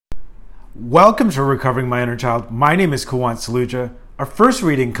Welcome to Recovering My Inner Child. My name is Kawant Saluja. Our first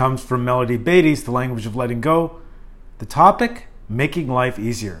reading comes from Melody Beatty's The Language of Letting Go. The topic, making life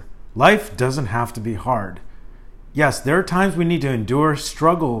easier. Life doesn't have to be hard. Yes, there are times we need to endure,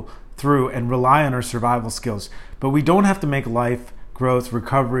 struggle through, and rely on our survival skills, but we don't have to make life, growth,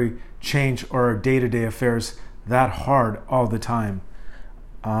 recovery, change, or our day-to-day affairs that hard all the time.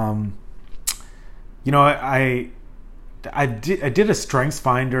 I did a strengths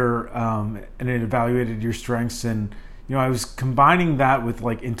finder and it evaluated your strengths, and I was combining that with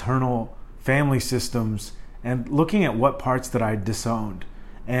like internal family systems and looking at what parts that I disowned.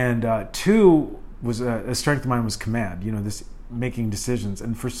 And two was a strength of mine was command. This making decisions.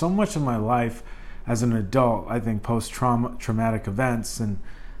 And for so much of my life as an adult, I think post-traumatic events and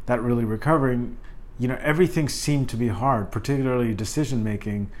that really recovering, everything seemed to be hard, particularly decision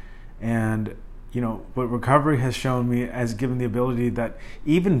making. And what recovery has shown me has given the ability that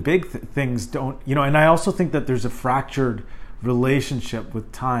even big things don't, and I also think that there's a fractured relationship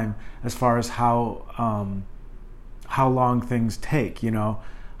with time as far as how long things take, how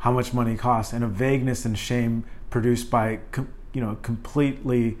much money costs, and a vagueness and shame produced by,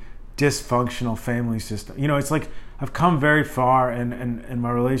 completely dysfunctional family system. It's like I've come very far and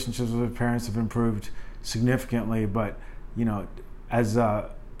my relationships with my parents have improved significantly, but, as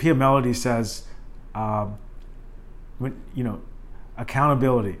Pia Melody says,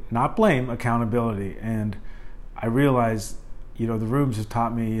 accountability, not blame, accountability. And I realized, the rooms have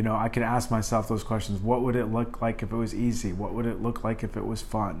taught me, I can ask myself those questions. What would it look like if it was easy? What would it look like if it was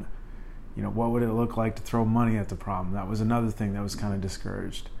fun? What would it look like to throw money at the problem? That was another thing that was kind of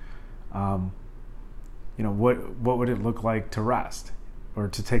discouraged. What would it look like to rest or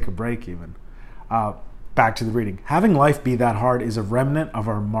to take a break even? Back to the reading. Having life be that hard is a remnant of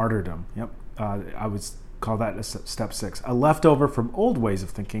our martyrdom. Yep. I would call that step 6. A leftover from old ways of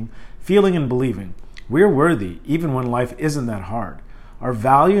thinking, feeling, and believing. We're worthy even when life isn't that hard. Our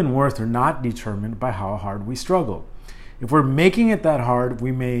value and worth are not determined by how hard we struggle. If we're making it that hard,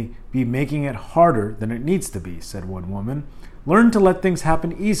 we may be making it harder than it needs to be, said one woman. Learn to let things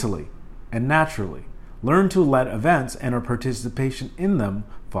happen easily and naturally. Learn to let events and our participation in them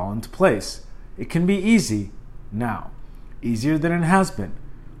fall into place. It can be easy now, easier than it has been.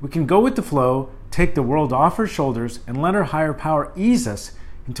 We can go with the flow, take the world off our shoulders, and let our higher power ease us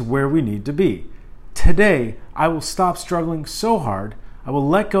into where we need to be. Today, I will stop struggling so hard. I will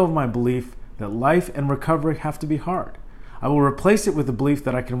let go of my belief that life and recovery have to be hard. I will replace it with the belief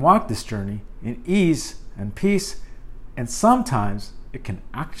that I can walk this journey in ease and peace, and sometimes it can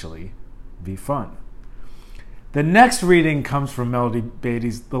actually be fun. The next reading comes from Melody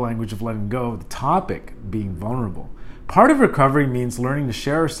Beatty's The Language of Letting Go, the topic being vulnerable. Part of recovery means learning to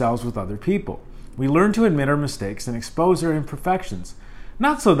share ourselves with other people. We learn to admit our mistakes and expose our imperfections,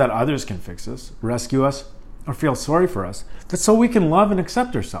 not so that others can fix us, rescue us, or feel sorry for us, but so we can love and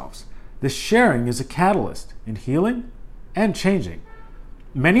accept ourselves. This sharing is a catalyst in healing and changing.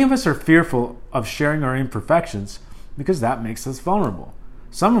 Many of us are fearful of sharing our imperfections because that makes us vulnerable.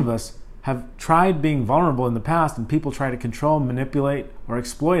 Some of us have tried being vulnerable in the past, and people try to control, manipulate, or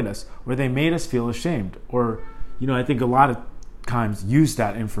exploit us, or they made us feel ashamed, or I think a lot of times use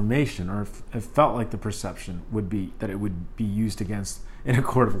that information, or it felt like the perception would be that it would be used against in a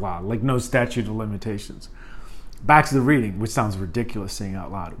court of law, like no statute of limitations. Back to the reading, which sounds ridiculous saying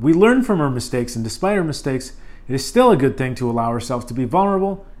out loud. We learn from our mistakes, and despite our mistakes, it is still a good thing to allow ourselves to be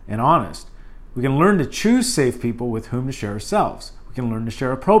vulnerable and honest. We can learn to choose safe people with whom to share ourselves. We can learn to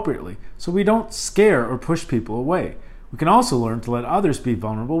share appropriately, so we don't scare or push people away. We can also learn to let others be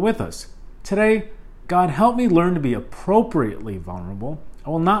vulnerable with us. Today, God, help me learn to be appropriately vulnerable. I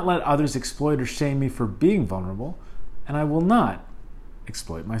will not let others exploit or shame me for being vulnerable, and I will not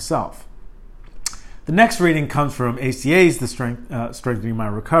exploit myself. The next reading comes from ACA's The Strengthening My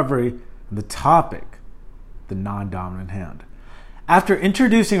Recovery, and the topic, the non-dominant hand. After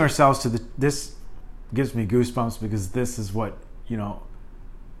introducing ourselves to this gives me goosebumps because this is what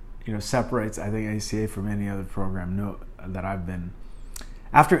separates, I think, ACA from any other program that I've been.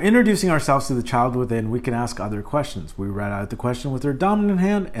 After introducing ourselves to the child within, we can ask other questions. We write out the question with our dominant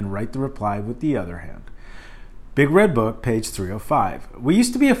hand and write the reply with the other hand. Big Red Book, page 305. We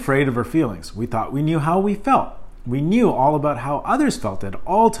used to be afraid of our feelings. We thought we knew how we felt. We knew all about how others felt at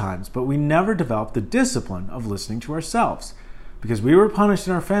all times, but we never developed the discipline of listening to ourselves because we were punished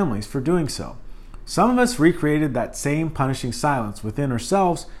in our families for doing so. Some of us recreated that same punishing silence within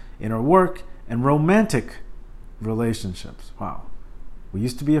ourselves, in our work, and romantic relationships. Wow. We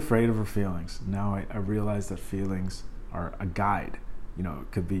used to be afraid of our feelings. Now I realize that feelings are a guide. It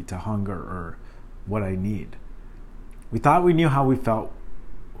could be to hunger or what I need. We thought we knew how we felt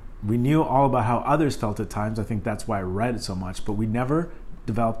We knew all about how others felt at times. I think that's why I read it so much, but we never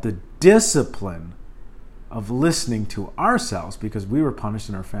developed the discipline of listening to ourselves because we were punished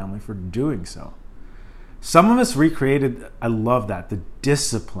in our family for doing so. Some of us recreated, I love that, the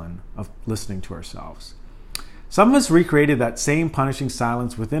discipline of listening to ourselves. Some of us recreated that same punishing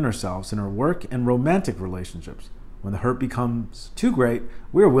silence within ourselves in our work and romantic relationships. When the hurt becomes too great,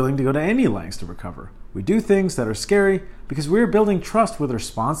 we are willing to go to any lengths to recover. We do things that are scary because we are building trust with our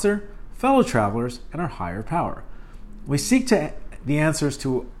sponsor, fellow travelers, and our higher power. We seek the answers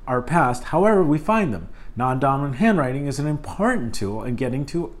to our past however we find them. Non-dominant handwriting is an important tool in getting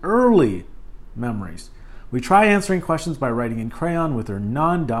to early memories. We try answering questions by writing in crayon with our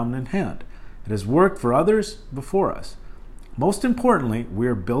non-dominant hand. It has worked for others before us. Most importantly, we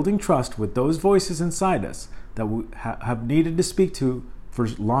are building trust with those voices inside us that we have needed to speak to for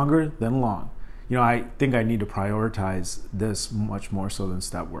longer than long. I think I need to prioritize this much more so than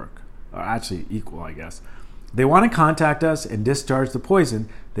step work. Or actually equal, I guess. They want to contact us and discharge the poison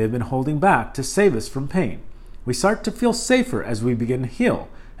they have been holding back to save us from pain. We start to feel safer as we begin to heal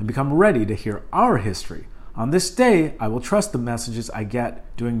and become ready to hear our history. On this day, I will trust the messages I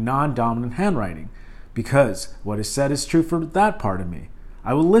get doing non-dominant handwriting because what is said is true for that part of me.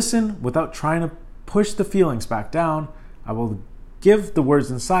 I will listen without trying to push the feelings back down. I will give the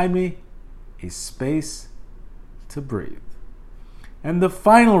words inside me a space to breathe. And the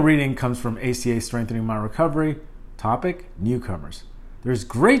final reading comes from ACA Strengthening My Recovery. Topic, newcomers. There's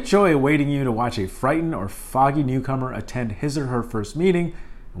great joy awaiting you to watch a frightened or foggy newcomer attend his or her first meeting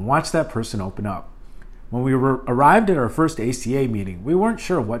and watch that person open up. When we arrived at our first ACA meeting, we weren't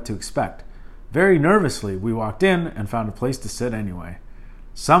sure what to expect. Very nervously, we walked in and found a place to sit anyway.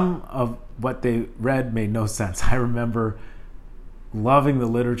 Some of what they read made no sense. I remember loving the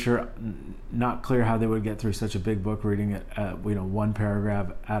literature, not clear how they would get through such a big book, reading it, one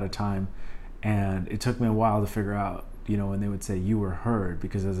paragraph at a time. And it took me a while to figure out, when they would say you were heard,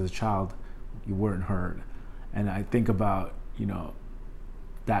 because as a child, you weren't heard. And I think about,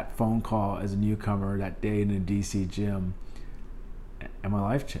 that phone call as a newcomer that day in a DC gym, and my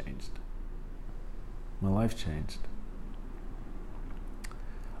life changed. My life changed.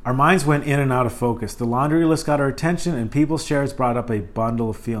 Our minds went in and out of focus. The laundry list got our attention, and people's shares brought up a bundle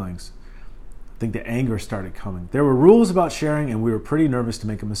of feelings. I think the anger started coming. There were rules about sharing, and we were pretty nervous to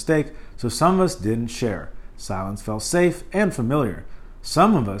make a mistake, so some of us didn't share. Silence felt safe and familiar.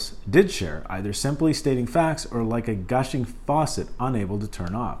 Some of us did share, either simply stating facts or like a gushing faucet unable to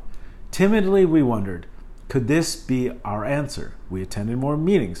turn off. Timidly, we wondered, could this be our answer? We attended more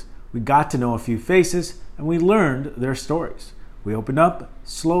meetings. We got to know a few faces, and we learned their stories. We opened up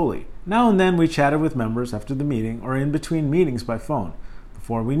slowly. Now and then we chatted with members after the meeting or in between meetings by phone.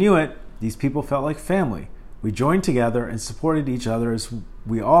 Before we knew it, these people felt like family. We joined together and supported each other as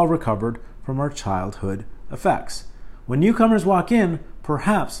we all recovered from our childhood effects. When newcomers walk in,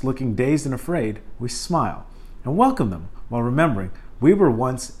 perhaps looking dazed and afraid, we smile and welcome them while remembering we were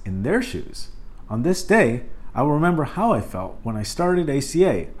once in their shoes. On this day, I will remember how I felt when I started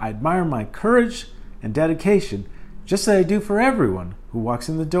ACA. I admire my courage and dedication, just as I do for everyone who walks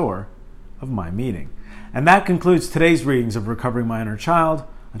in the door of my meeting. And that concludes today's readings of Recovering My Inner Child.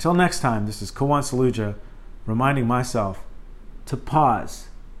 Until next time, this is Kawan Saluja reminding myself to pause,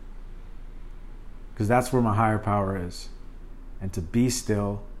 because that's where my higher power is, and to be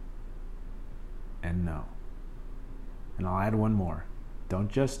still and know. And I'll add one more.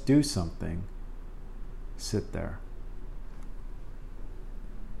 Don't just do something, sit there.